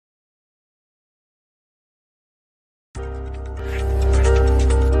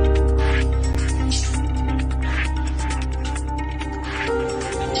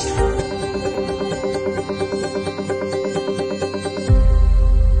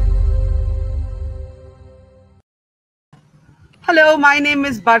Hello, my name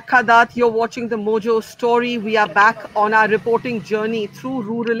is Barkha Dutt. You're watching the Mojo Story. We are back on our reporting journey through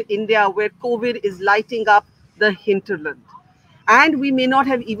rural India where COVID is lighting up the hinterland. And we may not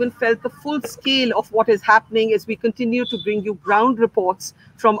have even felt the full scale of what is happening as we continue to bring you ground reports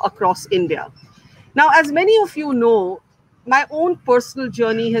from across India. Now, as many of you know, my own personal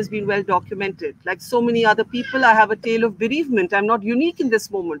journey has been well documented. Like so many other people, I have a tale of bereavement. I'm not unique in this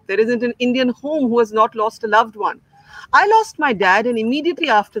moment. There isn't an Indian home who has not lost a loved one. I lost my dad, and immediately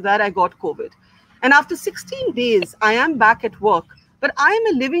after that, I got COVID. And after 16 days, I am back at work. But I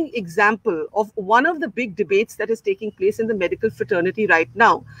am a living example of one of the big debates that is taking place in the medical fraternity right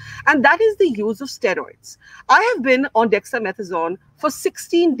now. And that is the use of steroids. I have been on Dexamethasone for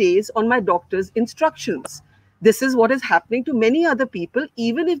 16 days on my doctor's instructions. This is what is happening to many other people,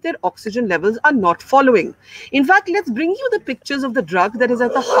 even if their oxygen levels are not following. In fact, let's bring you the pictures of the drug that is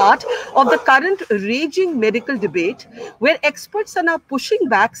at the heart of the current raging medical debate, where experts are now pushing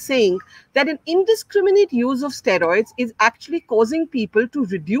back, saying that an indiscriminate use of steroids is actually causing people to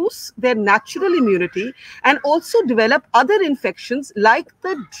reduce their natural immunity and also develop other infections like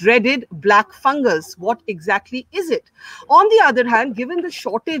the dreaded black fungus. What exactly is it? On the other hand, given the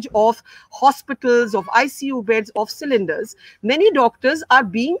shortage of hospitals, of ICU beds, of cylinders, many doctors are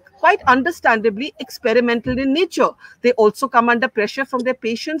being quite understandably experimental in nature. They also come under pressure from their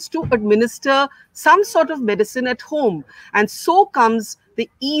patients to administer some sort of medicine at home. And so comes the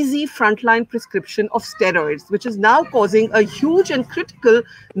easy frontline prescription of steroids, which is now causing a huge and critical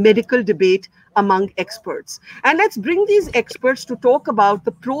medical debate among experts. And let's bring these experts to talk about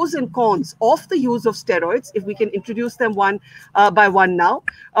the pros and cons of the use of steroids, if we can introduce them one by one now.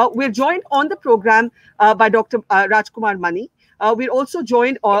 We're joined on the program by Dr. Rajkumar Mani. We're also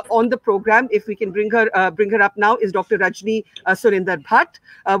joined on the program, if we can bring her up now, is Dr. Rajani Surender Bhat.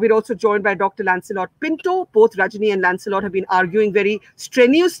 We're also joined by Dr. Lancelot Pinto. Both Rajani and Lancelot have been arguing very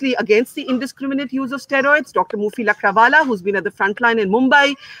strenuously against the indiscriminate use of steroids. Dr. Muffazal Lakdawala, who's been at the front line in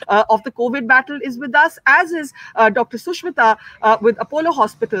Mumbai of the COVID battle, is with us, as is Dr. Sushmita with Apollo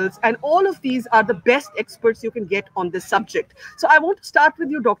Hospitals. And all of these are the best experts you can get on this subject. So I want to start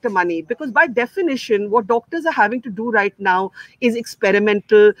with you, Dr. Mani, because by definition, what doctors are having to do right now is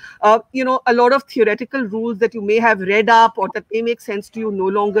experimental. A lot of theoretical rules that you may have read up or that may make sense to you no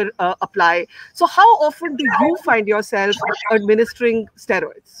longer apply. So how often do you find yourself administering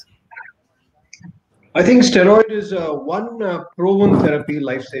steroids? I think steroid is one proven therapy,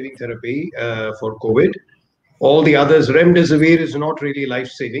 life-saving therapy for COVID. All the others, remdesivir is not really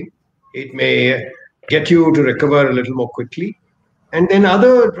life-saving. It may get you to recover a little more quickly. And then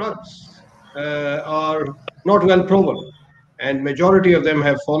other drugs are not well proven. And majority of them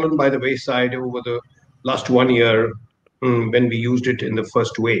have fallen by the wayside over the last 1 year when we used it in the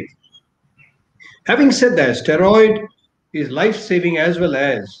first wave. Having said that, steroid is life-saving as well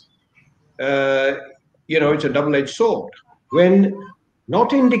as, it's a double-edged sword. When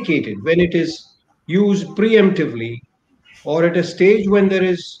not indicated, when it is used preemptively or at a stage when there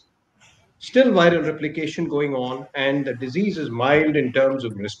is still viral replication going on and the disease is mild in terms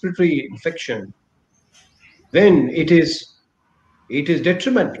of respiratory infection, then it is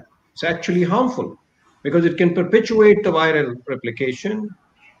detrimental. It's actually harmful because it can perpetuate the viral replication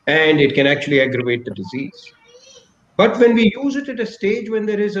and it can actually aggravate the disease. But when we use it at a stage when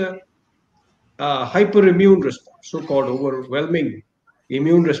there is a hyperimmune response, so-called overwhelming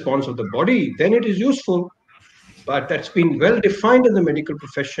immune response of the body, then it is useful. But that's been well defined in the medical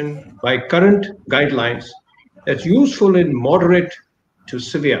profession by current guidelines. That's useful in moderate to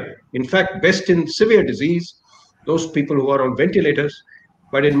severe. In fact, best in severe disease, those people who are on ventilators,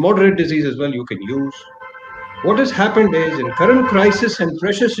 but in moderate disease as well, you can use. What has happened is in current crisis and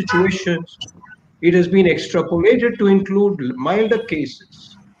pressure situations, it has been extrapolated to include milder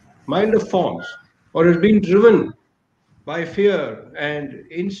cases, milder forms, or has been driven by fear and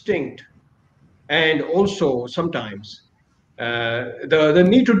instinct, and also sometimes the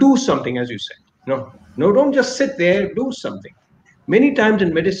need to do something, as you said. No, don't just sit there, do something. Many times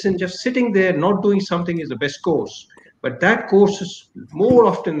in medicine, just sitting there, not doing something is the best course. But that course is more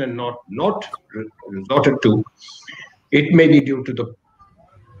often than not resorted to. It may be due to the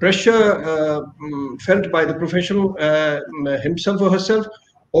pressure felt by the professional himself or herself,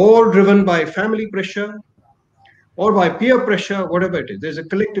 or driven by family pressure, or by peer pressure, whatever it is. There's a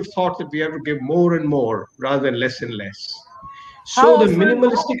collective thought that we have to give more and more rather than less and less. So the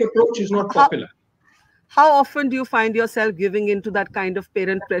minimalistic approach is not popular. How often do you find yourself giving into that kind of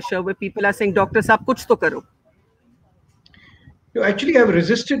parent pressure where people are saying, Doctor Saab, kuch to karo? Actually, I've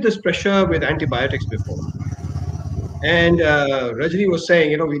resisted this pressure with antibiotics before. And Rajani was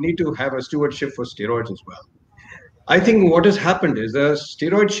saying, we need to have a stewardship for steroids as well. I think what has happened is the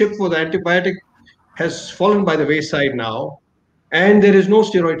steroid ship for the antibiotic has fallen by the wayside now, and there is no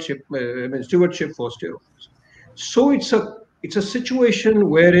stewardship for steroids. So it's a situation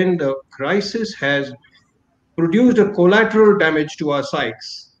wherein the crisis has produced a collateral damage to our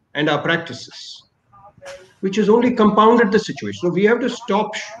psyches and our practices, which has only compounded the situation. So we have to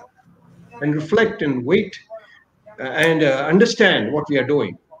stop and reflect and wait and understand what we are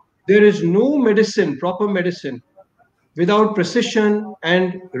doing. There is no medicine, proper medicine, without precision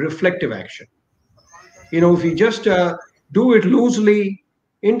and reflective action. If we just do it loosely,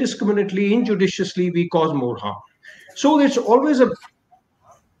 indiscriminately, injudiciously, we cause more harm. So it's always a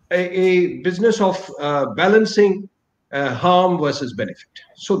business of balancing harm versus benefit.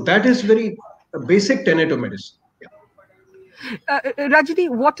 So that is very a basic tenet of medicine. Rajani,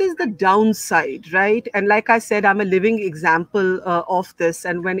 what is the downside, right? And like I said, I'm a living example of this.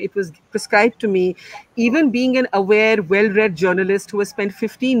 And when it was prescribed to me, even being an aware, well-read journalist who has spent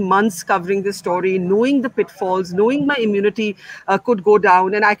 15 months covering this story, knowing the pitfalls, knowing my immunity could go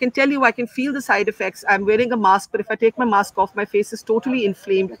down. And I can tell you, I can feel the side effects. I'm wearing a mask, but if I take my mask off, my face is totally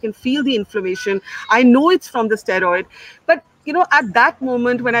inflamed. I can feel the inflammation. I know it's from the steroid. But at that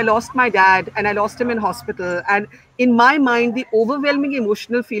moment when I lost my dad and I lost him in hospital, and in my mind, the overwhelming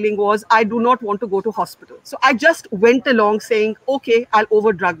emotional feeling was, I do not want to go to hospital. So I just went along saying, okay, I'll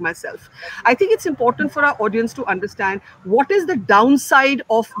overdrug myself. I think it's important for our audience to understand what is the downside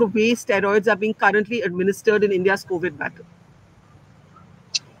of the way steroids are being currently administered in India's COVID battle.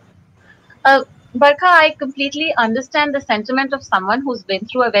 Barkha, I completely understand the sentiment of someone who's been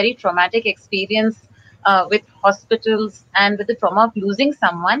through a very traumatic experience with hospitals and with the trauma of losing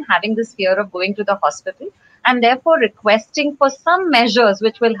someone, having this fear of going to the hospital, and therefore requesting for some measures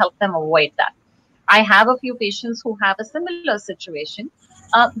which will help them avoid that. I have a few patients who have a similar situation.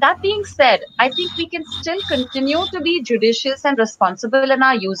 That being said, I think we can still continue to be judicious and responsible in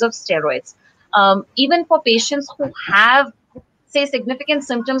our use of steroids. Even for patients who have, say, significant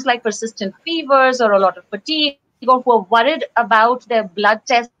symptoms like persistent fevers or a lot of fatigue, or who are worried about their blood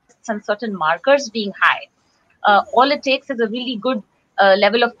tests and certain markers being high. All it takes is a really good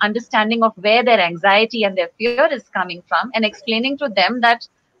level of understanding of where their anxiety and their fear is coming from, and explaining to them that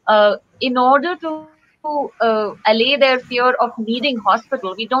in order to allay their fear of needing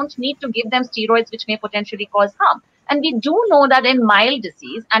hospital, we don't need to give them steroids which may potentially cause harm. And we do know that in mild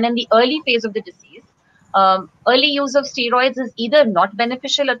disease and in the early phase of the disease, early use of steroids is either not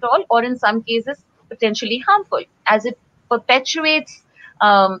beneficial at all, or in some cases potentially harmful, as it perpetuates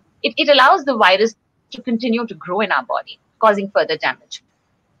it allows the virus to continue to grow in our body, causing further damage.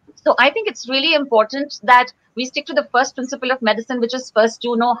 So I think it's really important that we stick to the first principle of medicine, which is first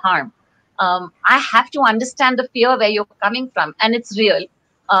do no harm. I have to understand the fear where you're coming from, and it's real.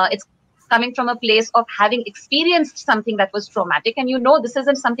 It's coming from a place of having experienced something that was traumatic, and this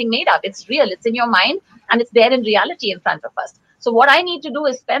isn't something made up. It's real. It's in your mind, and it's there in reality in front of us. So what I need to do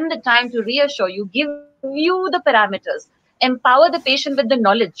is spend the time to reassure you, give you the parameters, empower the patient with the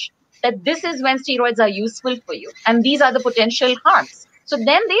knowledge that this is when steroids are useful for you, and these are the potential harms. So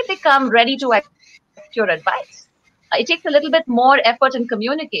then they become ready to accept your advice. It takes a little bit more effort and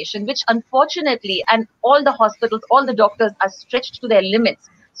communication, which unfortunately, and all the hospitals, all the doctors are stretched to their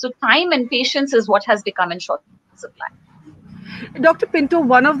limits. So time and patience is what has become in short supply. Dr. Pinto,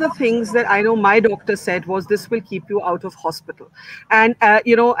 one of the things that I know my doctor said was this will keep you out of hospital. And,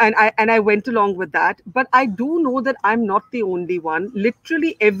 I went along with that. But I do know that I'm not the only one.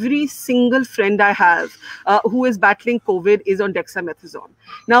 Literally every single friend I have who is battling COVID is on dexamethasone.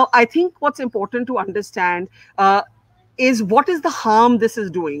 Now, I think what's important to understand is what is the harm this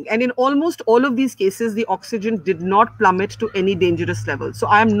is doing. And in almost all of these cases, the oxygen did not plummet to any dangerous level. So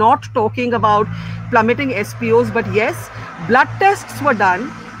I'm not talking about plummeting SPOs, but yes, blood tests were done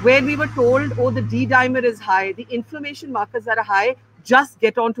where we were told, oh, the D dimer is high, the inflammation markers are high, just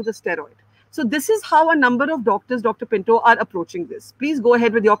get onto the steroid. So this is how a number of doctors, Dr. Pinto, are approaching this. Please go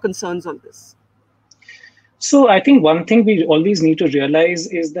ahead with your concerns on this. So I think one thing we always need to realize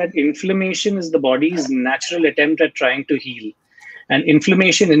is that inflammation is the body's natural attempt at trying to heal. And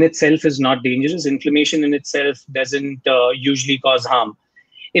inflammation in itself is not dangerous. Inflammation in itself doesn't usually cause harm.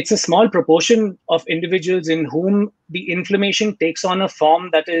 It's a small proportion of individuals in whom the inflammation takes on a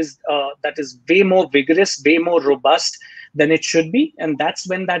form that is way more vigorous, way more robust than it should be. And that's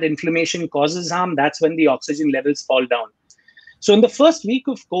when that inflammation causes harm. That's when the oxygen levels fall down. So in the first week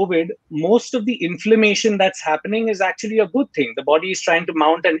of COVID, most of the inflammation that's happening is actually a good thing. The body is trying to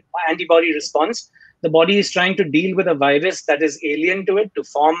mount an antibody response. The body is trying to deal with a virus that is alien to it, to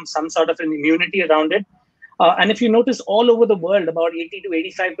form some sort of an immunity around it. And if you notice, all over the world, about 80 to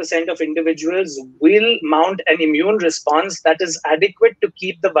 85% of individuals will mount an immune response that is adequate to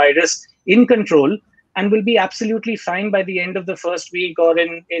keep the virus in control and will be absolutely fine by the end of the first week or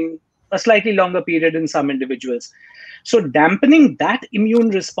in a slightly longer period in some individuals. So dampening that immune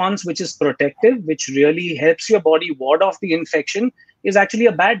response, which is protective, which really helps your body ward off the infection, is actually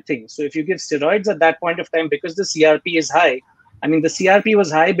a bad thing. So if you give steroids at that point of time, because the CRP is high, I mean, the CRP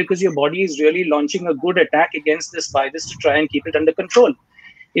was high because your body is really launching a good attack against this virus to try and keep it under control.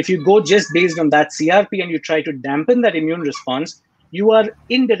 If you go just based on that CRP and you try to dampen that immune response, you are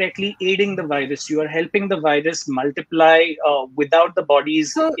indirectly aiding the virus. You are helping the virus multiply without the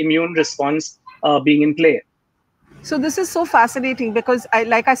body's immune response being in play. So this is so fascinating because,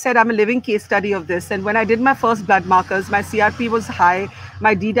 like I said, I'm a living case study of this. And when I did my first blood markers, my CRP was high,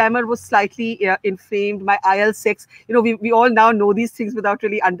 my D-dimer was slightly inflamed, my IL-6. You know, we all now know these things without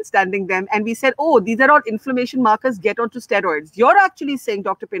really understanding them. And we said, oh, these are all inflammation markers, get onto steroids. You're actually saying,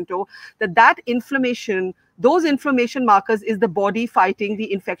 Dr. Pinto, that inflammation, those inflammation markers is the body fighting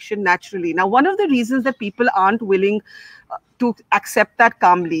the infection naturally. Now, one of the reasons that people aren't willing to accept that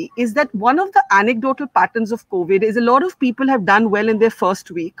calmly is that one of the anecdotal patterns of COVID is a lot of people have done well in their first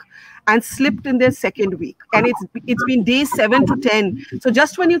week and slipped in their second week. And it's been days 7 to 10. So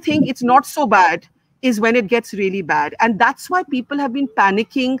just when you think it's not so bad is when it gets really bad. And that's why people have been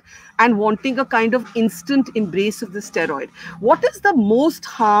panicking and wanting a kind of instant embrace of the steroid. What is the most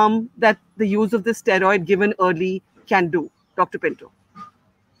harm that the use of the steroid given early can do, Dr. Pinto?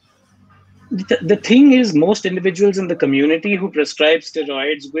 The thing is, most individuals in the community who prescribe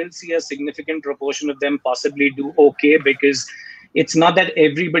steroids will see a significant proportion of them possibly do okay, because it's not that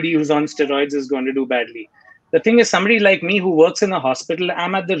everybody who's on steroids is going to do badly. The thing is, somebody like me who works in a hospital,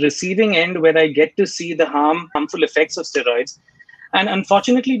 I'm at the receiving end where I get to see the harmful effects of steroids. And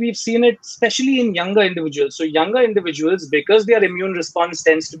unfortunately, we've seen it especially in younger individuals. So younger individuals, because their immune response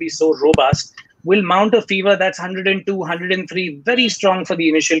tends to be so robust, will mount a fever that's 102, 103, very strong for the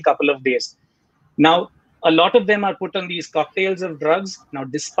initial couple of days. Now, a lot of them are put on these cocktails of drugs. Now,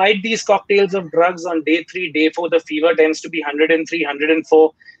 despite these cocktails of drugs, on day 3, day 4, the fever tends to be 103,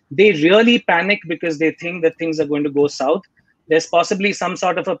 104. They really panic because they think that things are going to go south. There's possibly some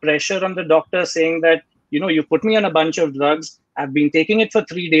sort of a pressure on the doctor saying that, you know, you put me on a bunch of drugs. I've been taking it for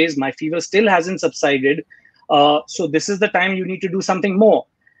 3 days. My fever still hasn't subsided. So this is the time you need to do something more.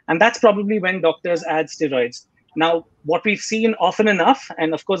 And that's probably when doctors add steroids. Now, what we've seen often enough,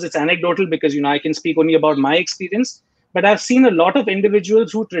 and of course it's anecdotal because, you know, I can speak only about my experience, but I've seen a lot of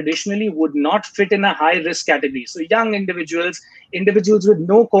individuals who traditionally would not fit in a high risk category. So young individuals, individuals with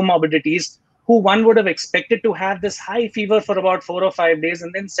no comorbidities, who one would have expected to have this high fever for about 4 or 5 days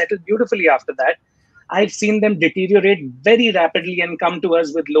and then settle beautifully after that. I've seen them deteriorate very rapidly and come to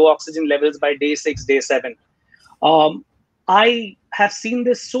us with low oxygen levels by day 6, day 7. I have seen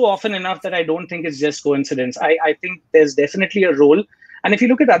this so often enough that I don't think it's just coincidence. I think there's definitely a role. And if you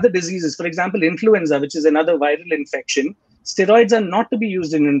look at other diseases, for example, influenza, which is another viral infection, steroids are not to be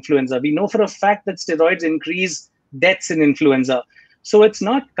used in influenza. We know for a fact that steroids increase deaths in influenza. So it's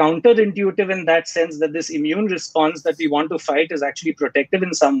not counterintuitive in that sense that this immune response that we want to fight is actually protective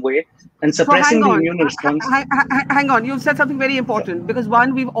in some way and suppressing the immune response. Hang on, you said something very important, because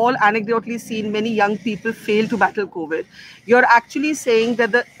one, we've all anecdotally seen many young people fail to battle COVID. You're actually saying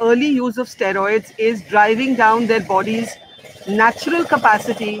that the early use of steroids is driving down their body's natural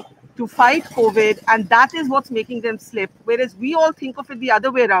capacity to fight COVID, and that is what's making them slip. Whereas we all think of it the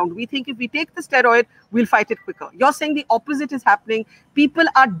other way around. We think if we take the steroid, we'll fight it quicker. You're saying the opposite is happening. People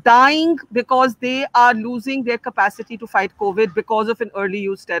are dying because they are losing their capacity to fight COVID because of an early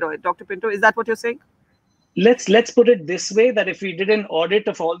use steroid. Dr. Pinto, is that what you're saying? Let's put it this way, that if we did an audit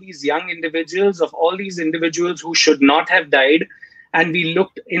of all these young individuals, of all these individuals who should not have died, and we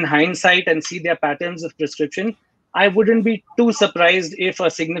looked in hindsight and see their patterns of prescription, I wouldn't be too surprised if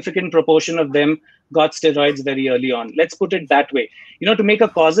a significant proportion of them got steroids very early on. Let's put it that way. You know, to make a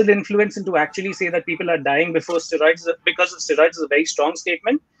causal influence and to actually say that people are dying before steroids because of steroids is a very strong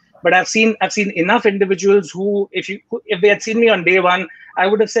statement. But I've seen enough individuals who, if they had seen me on day 1, I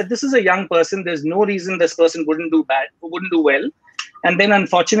would have said, this is a young person. There's no reason this person wouldn't do well. And then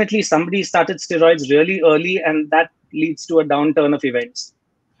unfortunately, somebody started steroids really early, and that leads to a downturn of events.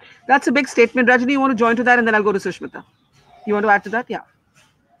 That's a big statement. Rajani, you want to join to that, and then I'll go to Sushmita. You want to add to that? Yeah.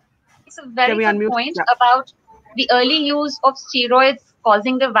 It's a very good point about the early use of steroids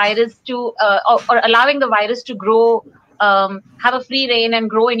causing the virus to, or allowing the virus to grow, have a free reign and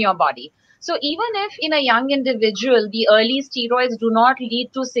grow in your body. So even if in a young individual, the early steroids do not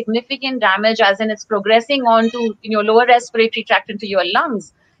lead to significant damage, as in it's progressing on to, you know, lower respiratory tract into your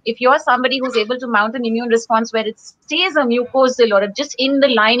lungs, If you're somebody who's able to mount an immune response where it stays a mucosal or just in the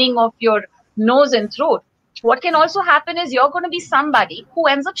lining of your nose and throat, what can also happen is you're going to be somebody who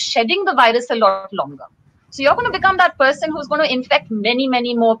ends up shedding the virus a lot longer. So you're going to become that person who's going to infect many,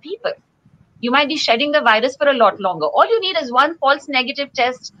 many more people. You might be shedding the virus for a lot longer. All you need is one false negative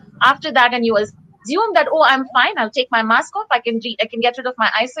test after that, and you assume that, oh, I'm fine, I'll take my mask off, I can get rid of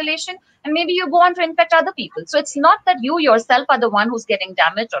my isolation, and maybe you go on to infect other people. So it's not that you yourself are the one who's getting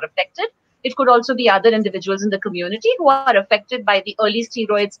damaged or affected. It could also be other individuals in the community who are affected by the early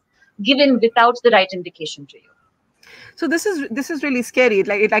steroids given without the right indication to you. So this is really scary.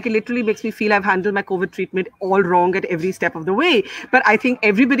 It literally makes me feel I've handled my COVID treatment all wrong at every step of the way. But I think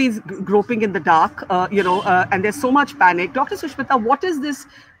everybody's groping in the dark, and there's so much panic. Dr. Sushmita, what is this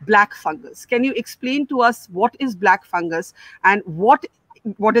black fungus? Can you explain to us what is black fungus and what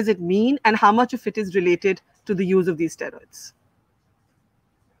does it mean and how much of it is related to the use of these steroids?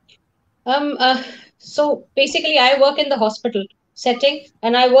 So basically, I work in the hospital setting,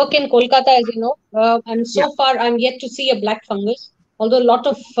 and I work in Kolkata, as you know, and so far I'm yet to see a black fungus, although a lot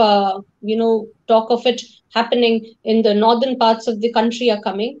of talk of it happening in the northern parts of the country are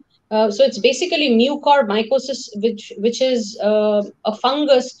coming. So it's basically mucormycosis, which is a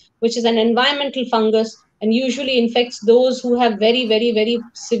fungus, which is an environmental fungus, and usually infects those who have very, very, very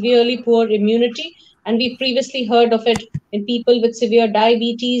severely poor immunity. And we previously heard of it in people with severe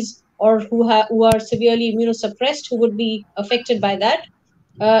diabetes, or who are severely immunosuppressed, who would be affected by that.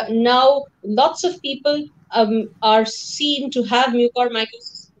 Now, lots of people are seen to have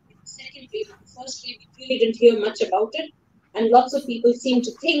mucormycosis in the second wave. In the first wave, we really didn't hear much about it. And lots of people seem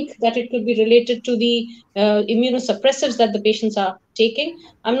to think that it could be related to the immunosuppressives that the patients are taking.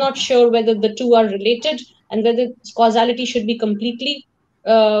 I'm not sure whether the two are related and whether causality should be completely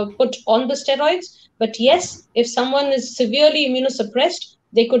put on the steroids. But yes, if someone is severely immunosuppressed,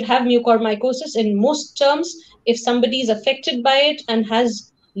 they could have mucormycosis. In most terms, if somebody is affected by it and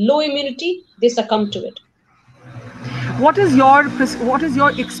has low immunity, they succumb to it. What is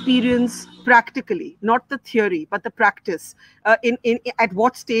your experience practically, not the theory, but the practice? At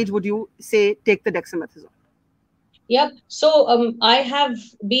what stage would you say take the dexamethasone? Yep. So I have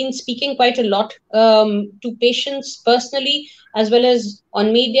been speaking quite a lot to patients personally, as well as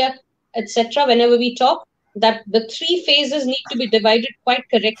on media, etc. Whenever we talk, that the three phases need to be divided quite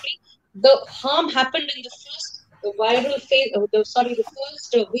correctly. The harm happened in the first viral phase, the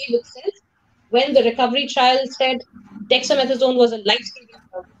first wave itself, when the recovery trial said dexamethasone was a life-saving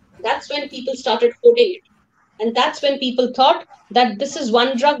drug. That's when people started hoarding it. And that's when people thought that this is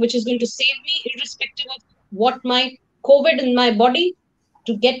one drug which is going to save me, irrespective of what my COVID in my body.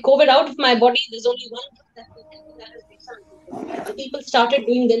 To get COVID out of my body, there's only one drug that will help me, that is dexamethasone. And people started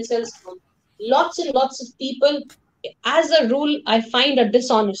doing themselves harm. Lots and lots of people, as a rule, I find are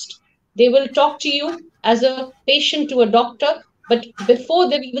dishonest. They will talk to you as a patient to a doctor, but before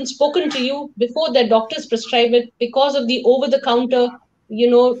they've even spoken to you, before their doctors prescribe it, because of the over-the-counter,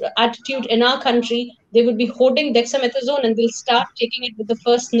 attitude in our country, they would be hoarding dexamethasone and they'll start taking it with the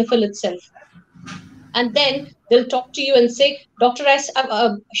first sniffle itself. And then they'll talk to you and say, Doctor,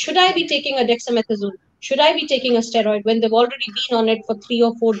 should I be taking a dexamethasone? Should I be taking a steroid, when they've already been on it for 3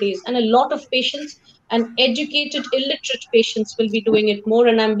 or 4 days? And a lot of patients and educated, illiterate patients will be doing it more.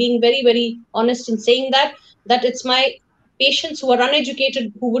 And I'm being very, very honest in saying that it's my patients who are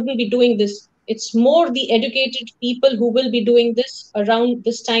uneducated who wouldn't be doing this. It's more the educated people who will be doing this around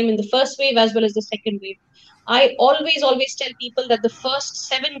this time in the first wave as well as the second wave. I always tell people that the first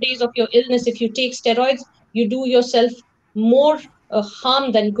 7 days of your illness, if you take steroids, you do yourself more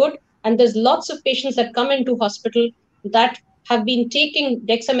harm than good. And there's lots of patients that come into hospital that have been taking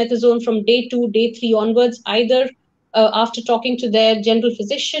dexamethasone from day 2, day 3 onwards, either after talking to their general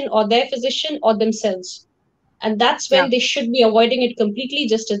physician or their physician or themselves. And that's when they should be avoiding it completely.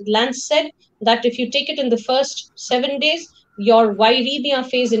 Just as Lance said, that if you take it in the first 7 days, your viremia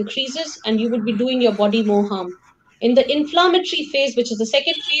phase increases and you would be doing your body more harm. In the inflammatory phase, which is the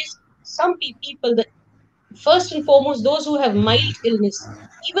second phase, some people, first and foremost, those who have mild illness,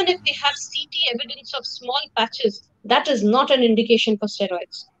 even if they have CT evidence of small patches, that is not an indication for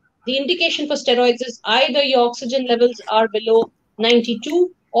steroids. The indication for steroids is either your oxygen levels are below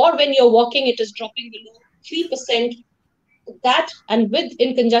 92, or when you're walking, it is dropping below 3%. That, and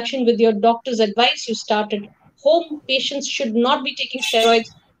in conjunction with your doctor's advice, you started. Home patients should not be taking steroids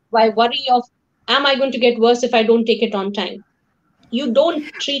by worry of, am I going to get worse if I don't take it on time? You don't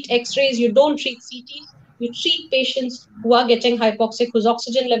treat x-rays, you don't treat CTs, you treat patients who are getting hypoxic, whose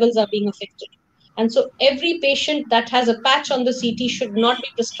oxygen levels are being affected. And so every patient that has a patch on the CT should not be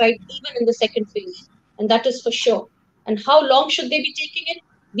prescribed even in the second phase. And that is for sure. And how long should they be taking it?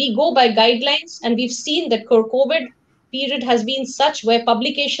 We go by guidelines, and we've seen that COVID period has been such where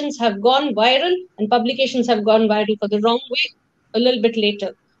publications have gone viral, and publications have gone viral for the wrong way a little bit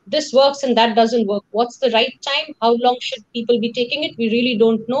later. This works and that doesn't work. What's the right time? How long should people be taking it? We really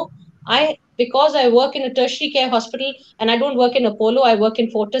don't know. Because I work in a tertiary care hospital and I don't work in Apollo, I work in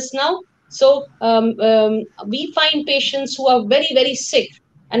Fortis now. So we find patients who are very, very sick.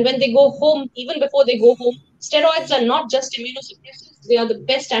 And when they go home, even before they go home, steroids are not just immunosuppressants. They are the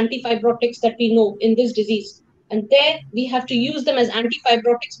best antifibrotics that we know in this disease. And there we have to use them as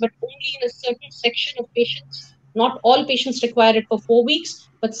antifibrotics, but only in a certain section of patients. Not all patients require it for 4 weeks,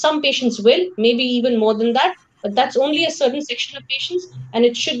 but some patients will, maybe even more than that. But that's only a certain section of patients, and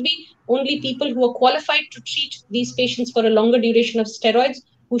it should be only people who are qualified to treat these patients for a longer duration of steroids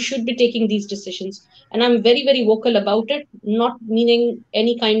who should be taking these decisions. And I'm very, very vocal about it, not meaning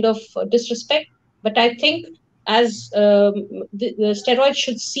any kind of disrespect, but I think as the steroids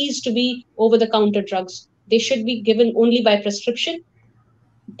should cease to be over-the-counter drugs. They should be given only by prescription.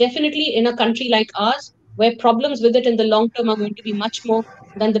 Definitely in a country like ours, where problems with it in the long term are going to be much more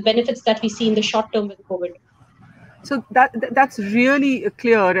than the benefits that we see in the short term with COVID. So that's really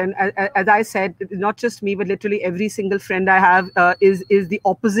clear, and as I said, not just me, but literally every single friend I have is the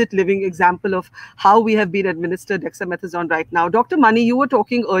opposite living example of how we have been administered dexamethasone right now. Dr. Mani, you were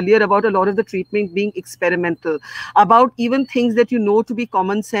talking earlier about a lot of the treatment being experimental, about even things that you know to be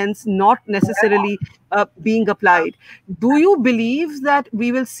common sense not necessarily being applied. Do you believe that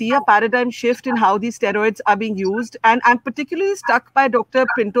we will see a paradigm shift in how these steroids are being used? And I'm particularly struck by Dr.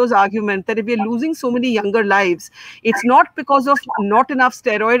 Pinto's argument that if we're losing so many younger lives, it's not because of not enough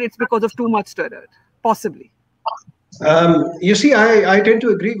steroid, it's because of too much steroid, possibly. You see, I tend to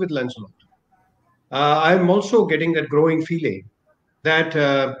agree with Lancelot. I'm also getting that growing feeling that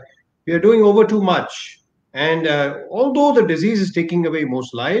we are doing over too much. And although the disease is taking away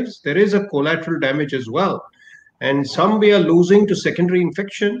most lives, there is a collateral damage as well. And some we are losing to secondary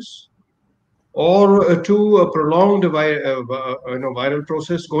infections or to a prolonged viral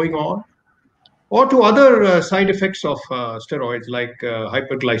process going on, or to other side effects of steroids like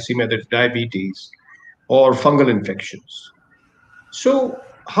hyperglycemia, that's diabetes, or fungal infections. So,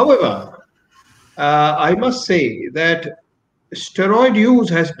 however, I must say that steroid use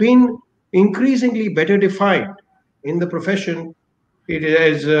has been increasingly better defined in the profession. It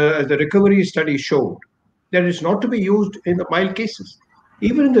is, as the recovery study showed, that it's not to be used in the mild cases.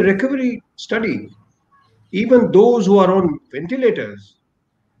 Even in the recovery study, even those who are on ventilators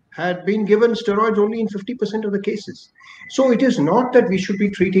had been given steroids only in 50% of the cases. So it is not that we should be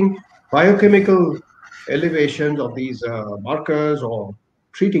treating biochemical elevations of these markers or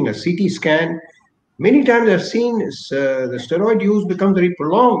treating a CT scan. Many times I've seen the steroid use become very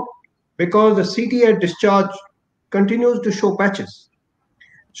prolonged because the CT at discharge continues to show patches.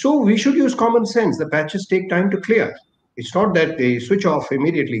 So we should use common sense. The patches take time to clear. It's not that they switch off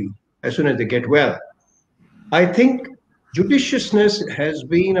immediately as soon as they get well. I think judiciousness has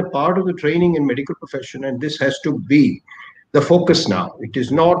been a part of the training in medical profession, and this has to be the focus now. It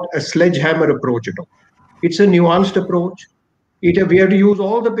is not a sledgehammer approach at all. It's a nuanced approach. We have to use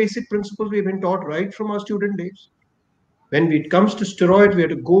all the basic principles we've been taught right from our student days. When it comes to steroid, we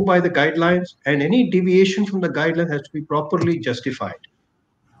have to go by the guidelines, and any deviation from the guidelines has to be properly justified.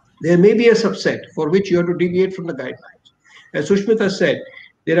 There may be a subset for which you have to deviate from the guidelines. As Sushmita said,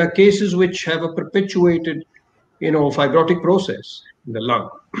 there are cases which have a perpetuated, fibrotic process in the lung,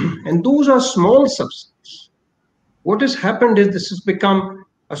 and those are small subsets. What has happened is this has become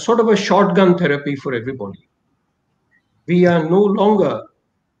a sort of a shotgun therapy for everybody. We are no longer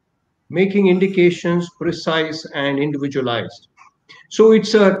making indications precise and individualized. So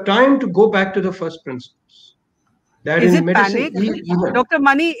it's a time to go back to the first principles. That is it medicine, panic? Dr.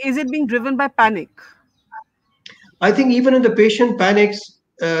 Mani, is it being driven by panic? I think even if the patient panics,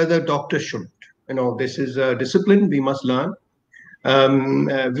 the doctor shouldn't. This is a discipline we must learn.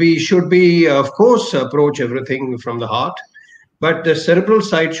 We should be, of course, approach everything from the heart, but the cerebral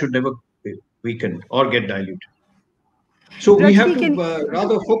side should never weaken or get diluted. So we have to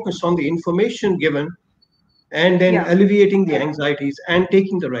rather focus on the information given and then alleviating the anxieties and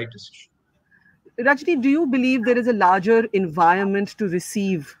taking the right decision. Rajani, do you believe there is a larger environment to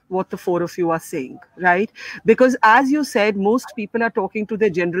receive what the four of you are saying, right? Because as you said, most people are talking to their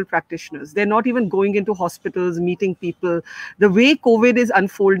general practitioners. They're not even going into hospitals, meeting people. The way COVID is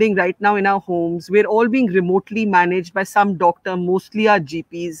unfolding right now in our homes, we're all being remotely managed by some doctor, mostly our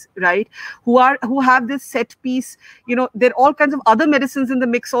GPs, right? Who have this set piece, there are all kinds of other medicines in the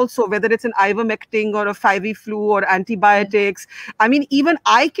mix also, whether it's an ivermectin or a 5e flu or antibiotics. I mean, even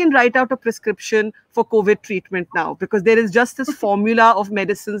I can write out a prescription solution for COVID treatment now, because there is just this formula of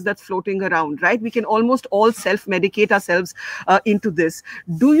medicines that's floating around, right? We can almost all self-medicate ourselves into this.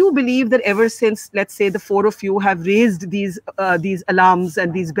 Do you believe that ever since, let's say, the four of you have raised these alarms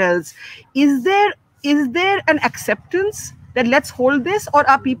and these bells, is there an acceptance that let's hold this, or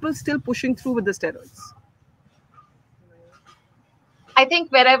are people still pushing through with the steroids? I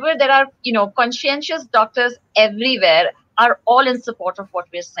think wherever there are, conscientious doctors everywhere are all in support of what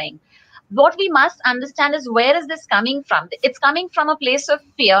we're saying. What we must understand is, where is this coming from? It's coming from a place of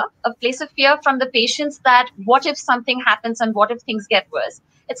fear from the patients, that what if something happens and what if things get worse?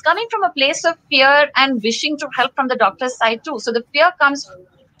 It's coming from a place of fear and wishing to help from the doctor's side too. So the fear comes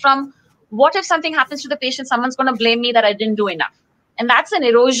from, what if something happens to the patient? Someone's going to blame me that I didn't do enough. And that's an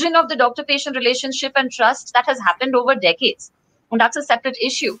erosion of the doctor-patient relationship and trust that has happened over decades. And that's a separate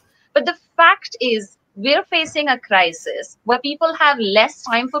issue. But the fact is, we're facing a crisis where people have less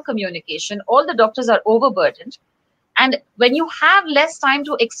time for communication. All the doctors are overburdened. And when you have less time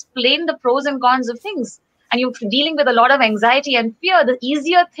to explain the pros and cons of things, and you're dealing with a lot of anxiety and fear, the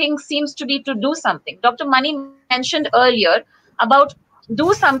easier thing seems to be to do something. Dr. Mani mentioned earlier about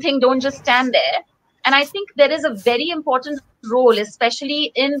do something, don't just stand there. And I think there is a very important role,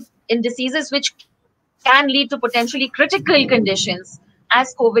 especially in diseases which can lead to potentially critical conditions,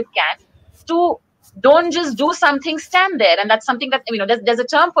 as COVID can, to don't just do something, stand there. And that's something that, there's a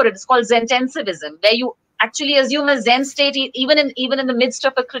term for it. It's called Zen-tensivism, where you actually assume a Zen state even in the midst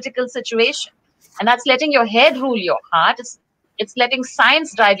of a critical situation. And that's letting your head rule your heart. It's letting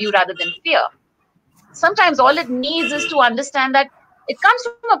science drive you rather than fear. Sometimes all it needs is to understand that it comes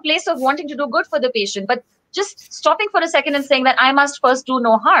from a place of wanting to do good for the patient, but just stopping for a second and saying that I must first do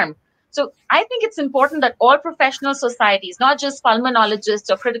no harm. So I think it's important that all professional societies, not just pulmonologists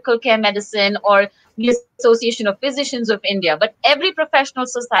or critical care medicine or the Association of Physicians of India, but every professional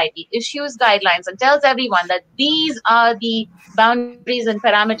society issues guidelines and tells everyone that these are the boundaries and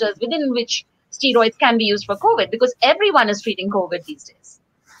parameters within which steroids can be used for COVID, because everyone is treating COVID these days.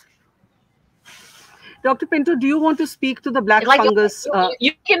 Dr. Pinto, do you want to speak to the black fungus?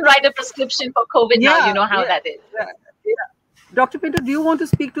 You can write a prescription for COVID now. You know how that is. Yeah. Dr. Pinto, do you want to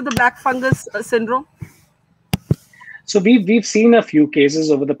speak to the black fungus syndrome? So we've seen a few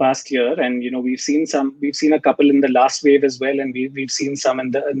cases over the past year, and we've seen a couple in the last wave as well, and we've seen some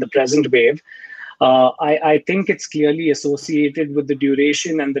in the present wave. I think it's clearly associated with the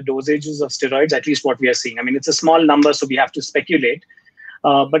duration and the dosages of steroids, at least what we are seeing. I mean, it's a small number, so we have to speculate.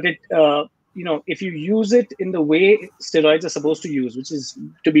 But if you use it in the way steroids are supposed to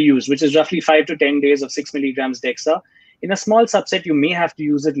be used, which is roughly 5 to 10 days of 6 milligrams Dexa, in a small subset, you may have to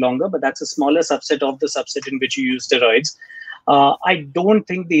use it longer, but that's a smaller subset of the subset in which you use steroids. I don't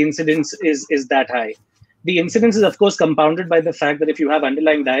think the incidence is that high. The incidence is, of course, compounded by the fact that if you have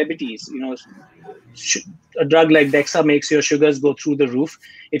underlying diabetes, a drug like Dexa makes your sugars go through the roof.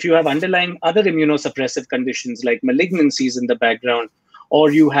 If you have underlying other immunosuppressive conditions like malignancies in the background,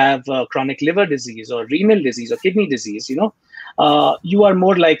 or you have chronic liver disease or renal disease or kidney disease, you are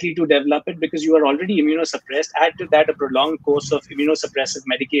more likely to develop it because you are already immunosuppressed. Add to that a prolonged course of immunosuppressive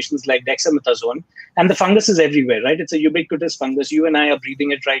medications like Dexamethasone, and the fungus is everywhere, right? It's a ubiquitous fungus. You and I are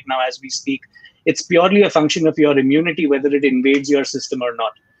breathing it right now as we speak. It's purely a function of your immunity, whether it invades your system or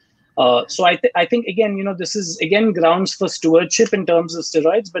not. So I think, again, this is, again, grounds for stewardship in terms of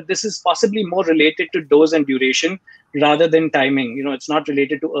steroids, but this is possibly more related to dose and duration rather than timing. It's not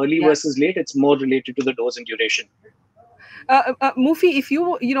related to early versus late. It's more related to the dose and duration. Mufi, if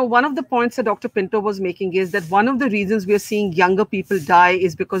one of the points that Dr. Pinto was making is that one of the reasons we are seeing younger people die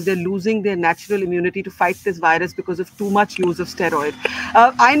is because they're losing their natural immunity to fight this virus because of too much use of steroid.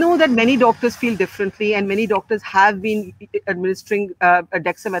 I know that many doctors feel differently, and many doctors have been administering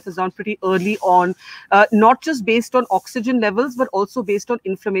dexamethasone pretty early on, not just based on oxygen levels, but also based on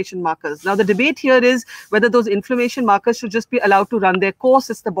inflammation markers. Now, the debate here is whether those inflammation markers should just be allowed to run their course.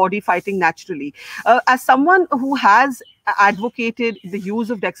 It's the body fighting naturally. As someone who has advocated the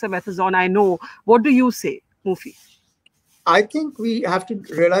use of dexamethasone, I know, what do you say, Mufi? I think we have to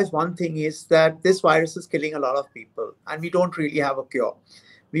realize one thing is that this virus is killing a lot of people, and we don't really have a cure.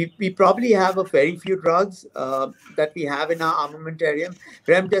 We probably have a very few drugs that we have in our armamentarium.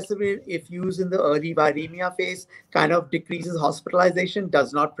 Remdesivir, if used in the early viremia phase, kind of decreases hospitalization,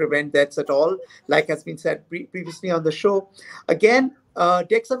 does not prevent deaths at all, like has been said previously on the show. Again,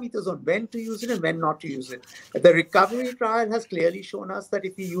 dexamethasone, when to use it and when not to use it. The recovery trial has clearly shown us that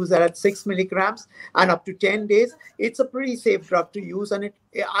if you use that at 6 milligrams and up to 10 days, it's a pretty safe drug to use. And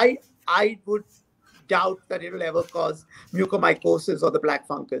I would doubt that it will ever cause mucormycosis or the black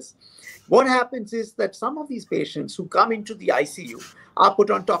fungus. What happens is that some of these patients who come into the ICU are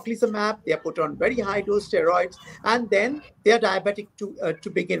put on tocilizumab, they are put on very high dose steroids, and then they are diabetic to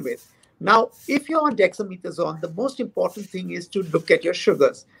begin with. Now, if you're on dexamethasone, the most important thing is to look at your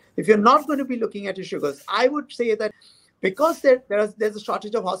sugars. If you're not going to be looking at your sugars, I would say that because there's a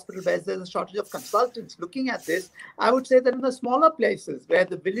shortage of hospital beds, there's a shortage of consultants looking at this, I would say that in the smaller places, where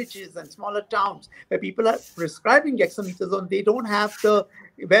the villages and smaller towns, where people are prescribing dexamethasone, they don't have the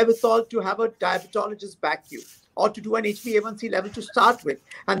wherewithal to have a diabetologist back you or to do an HbA1c level to start with.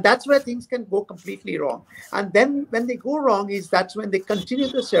 And that's where things can go completely wrong. And then when they go wrong that's when they continue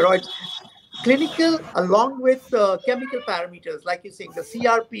the steroids. Clinical, along with chemical parameters, like you're saying, the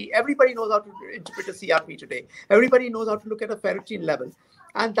CRP, everybody knows how to interpret a CRP today. Everybody knows how to look at a ferritin level.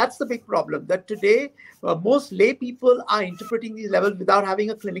 And that's the big problem, that today, most lay people are interpreting these levels without having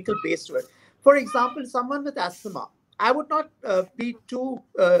a clinical base to it. For example, someone with asthma, I would not be too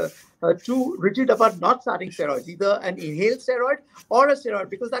rigid about not starting steroids, either an inhaled steroid or a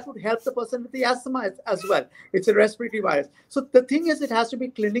steroid, because that would help the person with the asthma as well. It's a respiratory virus. So the thing is, it has to be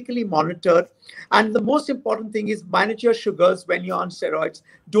clinically monitored. And the most important thing is manage your sugars when you're on steroids.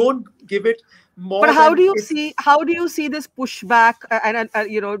 Don't give it more. But how do you see this pushback? And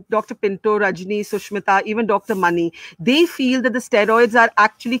Dr. Pinto, Rajani, Sushmita, even Dr. Mani, they feel that the steroids are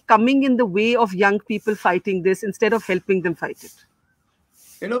actually coming in the way of young people fighting this instead of helping them fight it.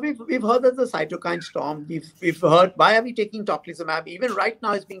 We've heard of the cytokine storm. We've heard, why are we taking tocilizumab? Even right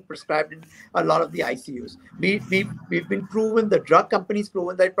now, it's being prescribed in a lot of the ICUs. We've been proven, the drug companies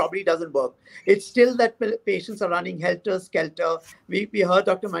proven that it probably doesn't work. It's still that patients are running helter-skelter. We heard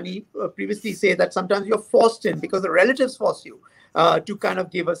Dr. Mani previously say that sometimes you're forced in because the relatives force you to kind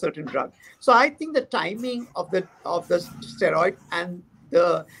of give a certain drug. So I think the timing of the steroid and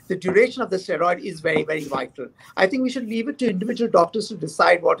the duration of the steroid is very, very vital. I think we should leave it to individual doctors to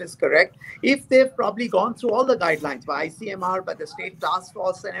decide what is correct. If they've probably gone through all the guidelines by ICMR, by the state task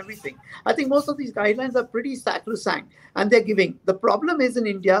force and everything, I think most of these guidelines are pretty sacrosanct and they're giving. The problem is in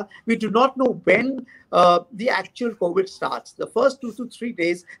India, we do not know when the actual COVID starts. The first 2 to 3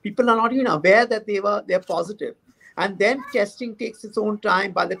 days, people are not even aware that they're positive. And then testing takes its own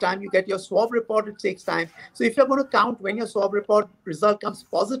time. By the time you get your swab report, it takes time. So if you're going to count when your swab report result comes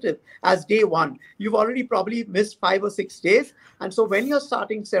positive as day one, you've already probably missed 5 or 6 days. And so when you're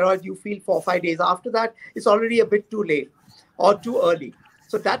starting steroid, you feel 4 or 5 days after that, it's already a bit too late or too early.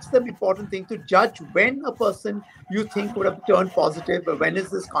 So that's the important thing, to judge when a person you think would have turned positive, or when is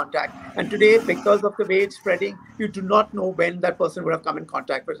this contact. And today, because of the way it's spreading, you do not know when that person would have come in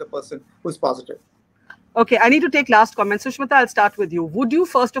contact with the person who's positive. Okay, I need to take last comments. Sushmita, I'll start with you. Would you,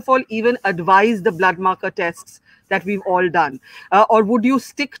 first of all, even advise the blood marker tests that we've all done? Or would you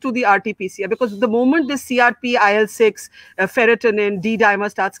stick to the RT-PCR? Because the moment this CRP, IL-6, ferritin,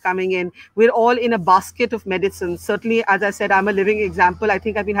 D-dimer starts coming in, we're all in a basket of medicines. Certainly, as I said, I'm a living example. I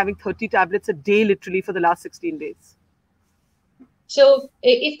think I've been having 30 tablets a day, literally, for the last 16 days. So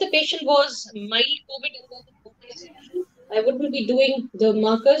if the patient was mild COVID, I wouldn't be doing the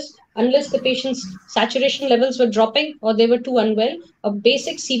markers unless the patient's saturation levels were dropping or they were too unwell. A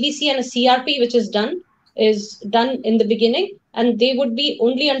basic CBC and a CRP, which is done in the beginning, and they would be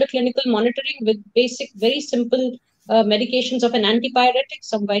only under clinical monitoring with basic, very simple medications of an antipyretic,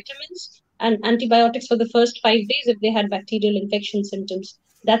 some vitamins, and antibiotics for the first 5 days if they had bacterial infection symptoms.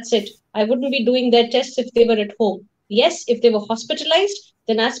 That's it. I wouldn't be doing their tests if they were at home. Yes, if they were hospitalized,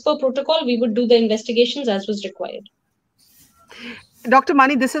 then as per protocol, we would do the investigations as was required. Dr.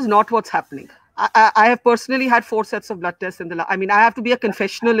 Mani, this is not what's happening. I have personally had 4 sets of blood tests I have to be a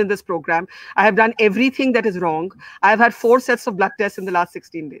confessional in this program. I have done everything that is wrong. I have had 4 sets of blood tests in the last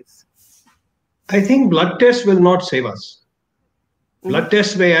 16 days. I think blood tests will not save us. Blood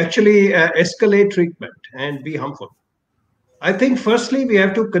tests may actually escalate treatment and be harmful. I think firstly, we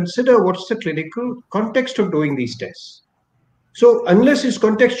have to consider what's the clinical context of doing these tests. So unless it's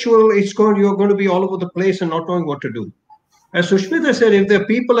contextual, you're going to be all over the place and not knowing what to do. As Sushmita said, if the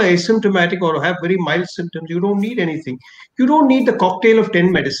people are asymptomatic or have very mild symptoms, you don't need anything. You don't need the cocktail of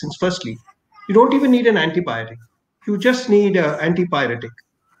 10 medicines, firstly. You don't even need an antibiotic. You just need an antipyretic.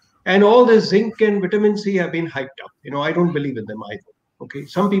 And all the zinc and vitamin C have been hyped up. I don't believe in them either. Okay,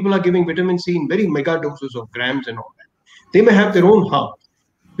 some people are giving vitamin C in very mega doses of grams and all that. They may have their own harm,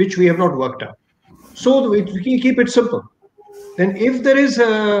 which we have not worked out. So we keep it simple. Then if there is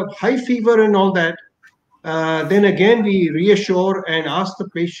a high fever and all that, then again, we reassure and ask the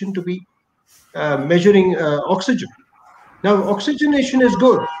patient to be measuring oxygen. Now, oxygenation is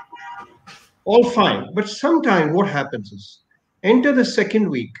good, all fine. But sometimes what happens is, enter the second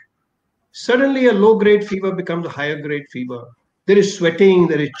week, Suddenly, a low grade fever becomes a higher grade fever. There is sweating,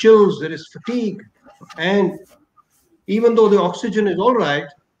 there is chills, there is fatigue. And even though the oxygen is all right,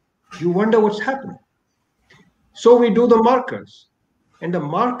 you wonder what's happening. So we do the markers. And the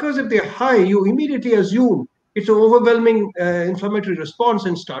markers, if they're high, you immediately assume it's an overwhelming inflammatory response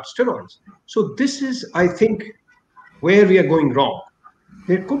and start steroids. So this is, I think, where we are going wrong.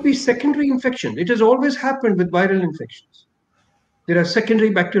 There could be secondary infection. It has always happened with viral infections. There are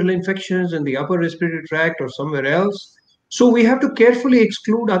secondary bacterial infections in the upper respiratory tract or somewhere else. So we have to carefully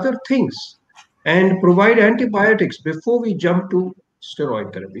exclude other things and provide antibiotics before we jump to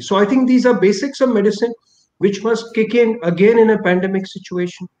steroid therapy. So I think these are basics of medicine which must kick in again in a pandemic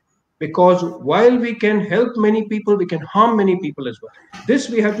situation, because while we can help many people, we can harm many people as well. This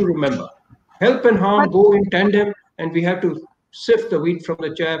we have to remember. Help and harm go in tandem, and we have to sift the wheat from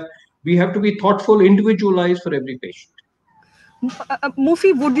the chaff. We have to be thoughtful, individualized for every patient.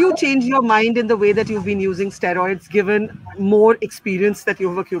 Mufi, would you change your mind in the way that you've been using steroids given more experience that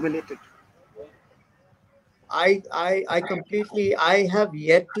you've accumulated? I completely, I have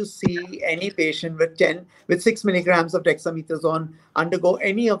yet to see any patient with 6 milligrams of dexamethasone undergo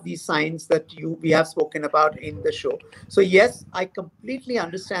any of these signs that we have spoken about in the show. So yes, I completely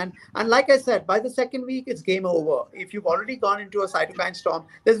understand. And like I said, by the second week, it's game over. If you've already gone into a cytokine storm,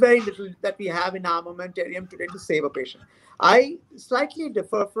 there's very little that we have in our armamentarium today to save a patient. I slightly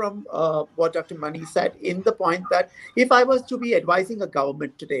differ from what Dr. Mani said in the point that if I was to be advising a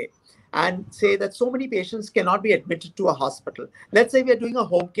government today, and say that so many patients cannot be admitted to a hospital. Let's say we are doing a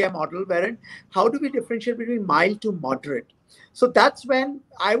home care model wherein how do we differentiate between mild to moderate? So that's when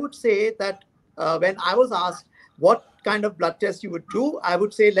I would say that when I was asked what kind of blood test you would do, I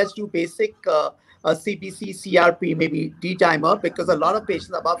would say let's do basic CBC, CRP, maybe D-dimer, because a lot of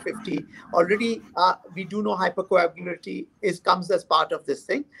patients above 50 already, we do know hypercoagulability comes as part of this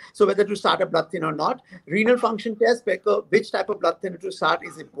thing. So whether to start a blood thinner or not, renal function test, because which type of blood thinner to start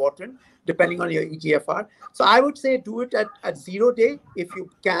is important, depending on your EGFR. So I would say do it at 0 day if you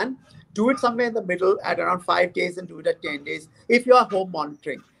can. Do it somewhere in the middle at around 5 days and do it at 10 days if you are home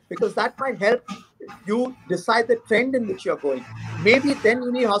monitoring, because that might help you decide the trend in which you're going. Maybe then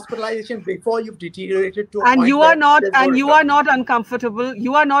you need hospitalization before you've deteriorated to a point. And you are not uncomfortable.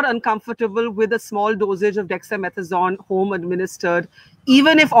 You are not uncomfortable with a small dosage of dexamethasone home administered,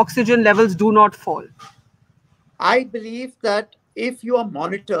 even if oxygen levels do not fall. I believe that if you are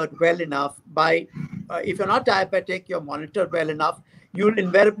monitored well enough by, if you're not diabetic, you're monitored well enough, you'll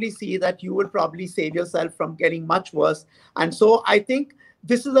invariably see that you will probably save yourself from getting much worse. And so I think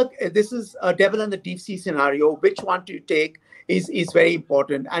this is a devil in the deep sea scenario. Which one to take is very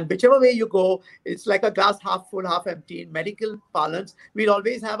important. And whichever way you go, it's like a glass half full, half empty. In medical parlance, we'll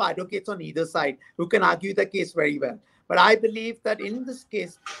always have advocates on either side who can argue the case very well. But I believe that in this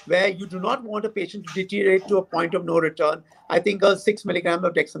case, where you do not want a patient to deteriorate to a point of no return, I think a 6 milligrams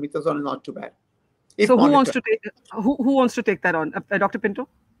of dexamethasone is not too bad. So who wants to take that on? Dr. Pinto?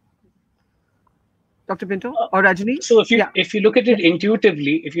 Dr. Pinto or Rajani? So if you look at it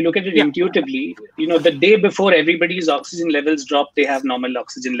intuitively, you know, the day before everybody's oxygen levels drop, they have normal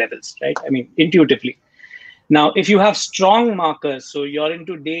oxygen levels, right? I mean, intuitively. Now, if you have strong markers, so you're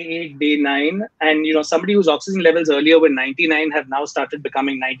into day 8, day 9, and you know somebody whose oxygen levels earlier were 99 have now started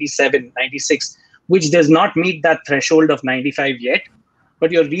becoming 97, 96, which does not meet that threshold of 95 yet.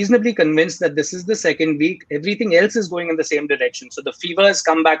 But you're reasonably convinced that this is the second week. Everything else is going in the same direction. So the fever has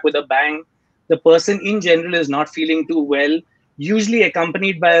come back with a bang. The person in general is not feeling too well, usually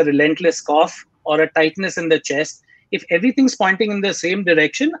accompanied by a relentless cough or a tightness in the chest. If everything's pointing in the same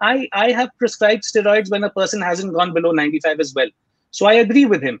direction, I have prescribed steroids when a person hasn't gone below 95 as well. So I agree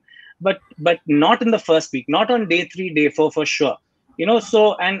with him, but not in the first week, not on day 3, day 4 for sure. You know,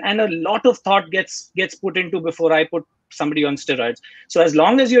 so and a lot of thought gets put into before I put somebody on steroids. So as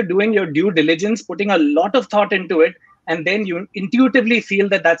long as you're doing your due diligence, putting a lot of thought into it, and then you intuitively feel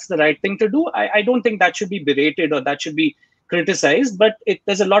that that's the right thing to do, I don't think that should be berated or that should be criticized, but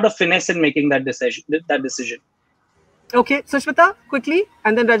there's a lot of finesse in making that decision. Okay, Sushmita, quickly,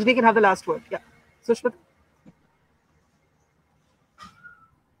 and then Rajani can have the last word. Yeah, Sushmita.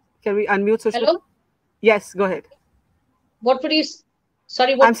 Can we unmute Sushmita? Hello? Yes, go ahead. What would you...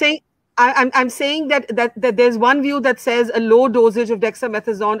 Sorry, what? I'm saying that there's one view that says a low dosage of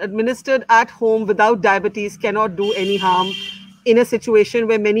dexamethasone administered at home without diabetes cannot do any harm in a situation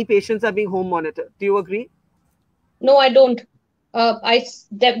where many patients are being home monitored. Do you agree? No, I don't. I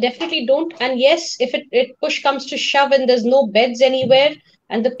definitely don't. And yes, if it push comes to shove and there's no beds anywhere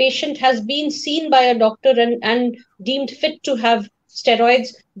and the patient has been seen by a doctor and deemed fit to have steroids,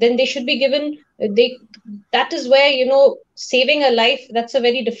 then they should be given that is where, saving a life, that's a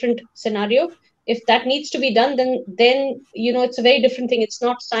very different scenario. If that needs to be done, then it's a very different thing. It's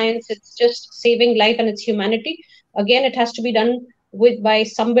not science, it's just saving life and it's humanity. Again, it has to be done by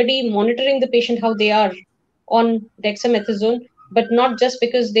somebody monitoring the patient, how they are on dexamethasone, but not just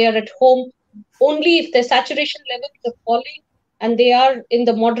because they are at home. Only if their saturation levels are falling and they are in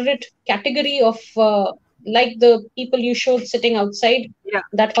the moderate category of like the people you showed sitting outside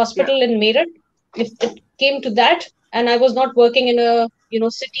that hospital in Meerut. If it came to that, and I was not working in a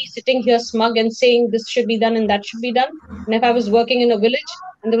city, sitting here smug and saying this should be done and that should be done, and if I was working in a village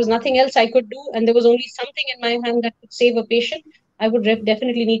and there was nothing else I could do and there was only something in my hand that could save a patient, I would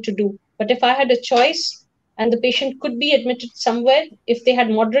definitely need to do. But if I had a choice and the patient could be admitted somewhere, if they had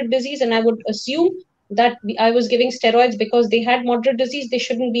moderate disease, and I would assume that I was giving steroids because they had moderate disease, they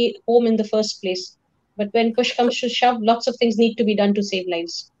shouldn't be home in the first place. But when push comes to shove, lots of things need to be done to save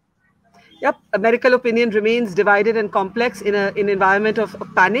lives. Yep, medical opinion remains divided and complex in an environment of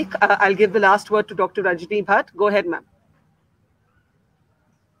panic. I'll give the last word to Dr. Rajani Bhat. Go ahead, ma'am.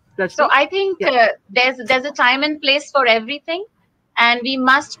 So I think there's a time and place for everything, and we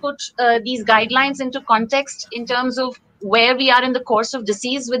must put these guidelines into context in terms of where we are in the course of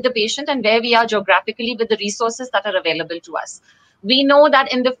disease with the patient and where we are geographically with the resources that are available to us. We know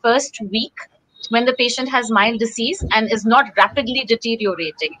that in the first week, when the patient has mild disease and is not rapidly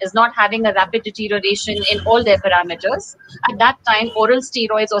deteriorating, is not having a rapid deterioration in all their parameters, at that time, oral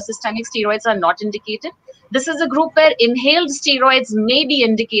steroids or systemic steroids are not indicated. This is a group where inhaled steroids may be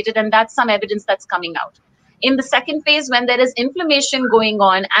indicated, and that's some evidence that's coming out. In the second phase, when there is inflammation going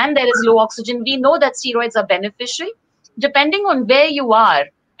on and there is low oxygen, we know that steroids are beneficial. Depending on where you are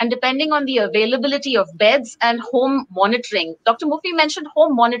and depending on the availability of beds and home monitoring, Dr. Mufi mentioned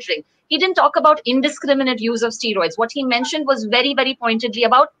home monitoring. He didn't talk about indiscriminate use of steroids. What he mentioned was very, very pointedly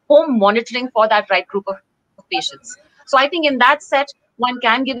about home monitoring for that right group of patients. So I think in that set, one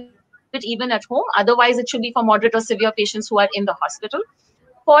can give it even at home. Otherwise, it should be for moderate or severe patients who are in the hospital.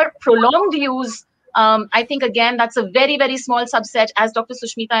 For prolonged use, I think, again, that's a very, very small subset, as Dr.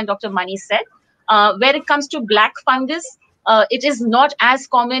 Sushmita and Dr. Mani said. Where it comes to black fungus, it is not as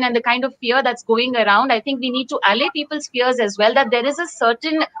common, and the kind of fear that's going around, I think we need to allay people's fears as well, that there is a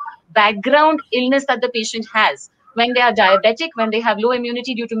certain background illness that the patient has. When they are diabetic, when they have low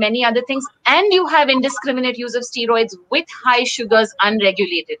immunity due to many other things, and you have indiscriminate use of steroids with high sugars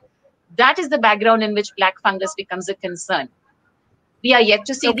unregulated, that is the background in which black fungus becomes a concern. We are yet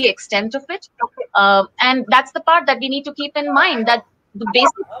to see the extent of it. And that's the part that we need to keep in mind, that the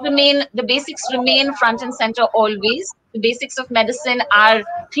basics remain front and center always. The basics of medicine are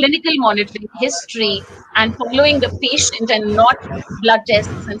clinical monitoring, history, and following the patient, and not blood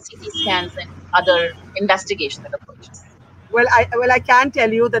tests and CT scans and other investigational approaches. Well, I can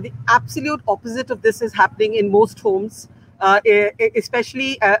tell you that the absolute opposite of this is happening in most homes.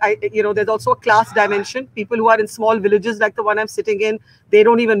 Especially, there's also a class dimension. People who are in small villages like the one I'm sitting in, they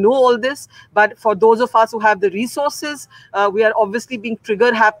don't even know all this. But for those of us who have the resources, we are obviously being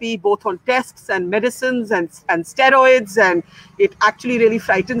trigger happy, both on tests and medicines and steroids. And it actually really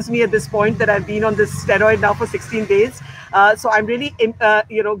frightens me at this point that I've been on this steroid now for 16 days. So I'm really,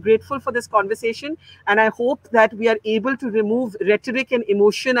 grateful for this conversation. And I hope that we are able to remove rhetoric and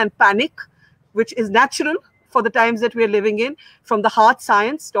emotion and panic, which is natural for the times that we're living in, from the hard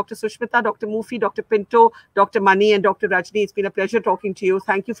science. Dr. Sushmita, Dr. Mufi, Dr. Pinto, Dr. Mani, and Dr. Rajani, it's been a pleasure talking to you.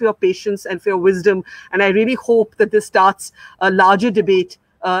 Thank you for your patience and for your wisdom. And I really hope that this starts a larger debate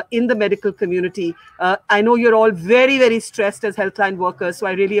in the medical community. I know you're all very, very stressed as healthline workers, so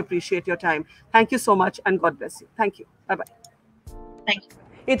I really appreciate your time. Thank you so much, and God bless you. Thank you. Bye-bye. Thank you.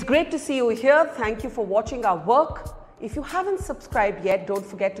 It's great to see you here. Thank you for watching our work. If you haven't subscribed yet, don't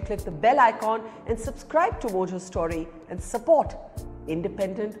forget to click the bell icon and subscribe to Mojo Story and support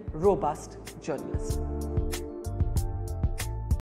independent, robust journalism.